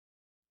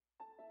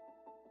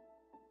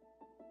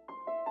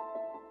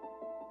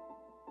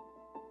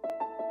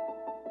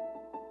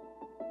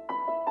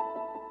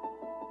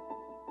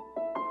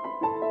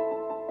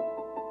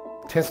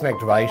Test and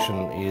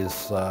activation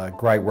is a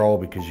great role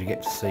because you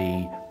get to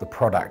see the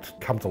product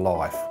come to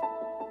life.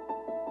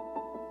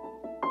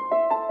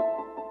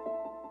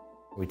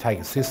 We take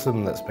a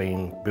system that's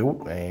been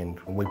built and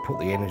we put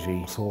the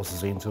energy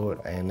sources into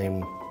it, and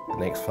then the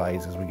next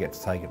phase is we get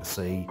to take it to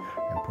sea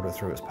and put it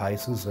through its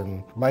paces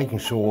and making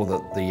sure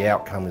that the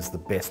outcome is the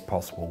best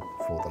possible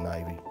for the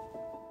Navy.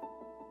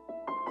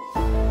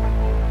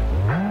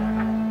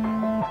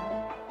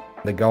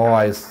 The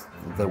guys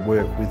that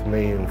work with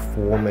me and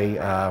for me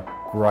are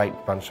a great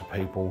bunch of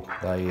people.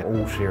 They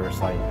all share the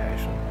same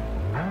passion.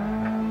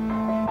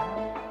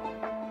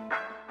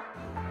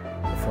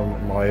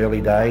 From my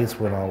early days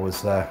when I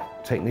was a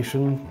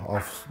technician,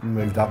 I've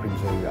moved up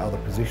into other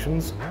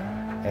positions,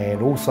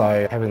 and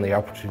also having the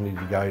opportunity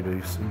to go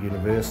to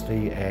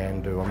university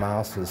and do a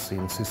Masters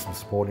in System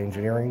Support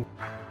Engineering.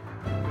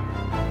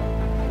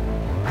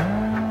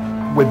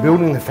 We're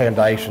building the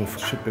foundation for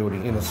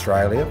shipbuilding in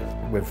Australia.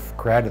 We've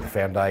created the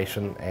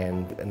foundation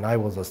and it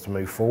enables us to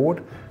move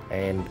forward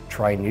and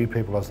train new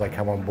people as they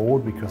come on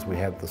board because we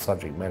have the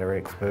subject matter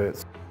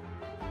experts.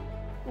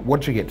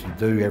 What you get to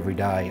do every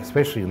day,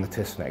 especially in the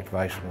test and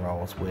activation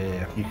roles,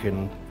 where you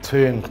can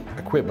turn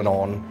equipment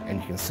on and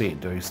you can see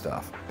it do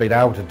stuff. Being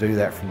able to do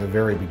that from the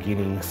very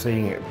beginning,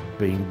 seeing it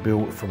being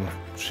built from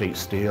sheet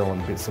steel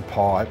and bits of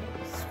pipe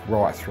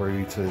right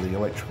through to the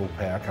electrical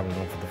power coming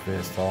on for the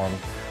first time,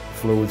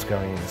 fluids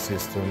going in the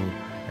system,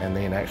 and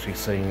then actually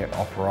seeing it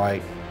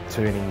operate,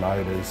 turning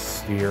motors,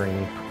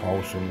 steering,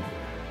 propulsion,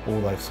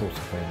 all those sorts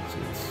of things.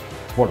 It's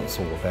what it's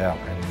all about,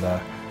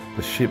 and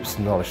the ship's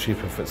not a ship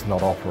if it's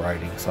not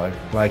operating, so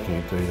making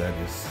it do that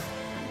is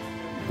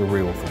the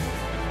real thing.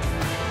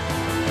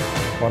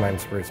 My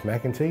name's Bruce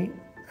McIntee,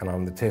 and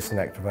I'm the Test and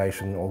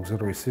Activation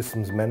Auxiliary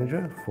Systems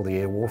Manager for the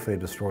Air Warfare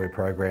Destroyer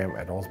Program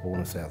at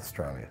Osborne in South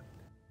Australia.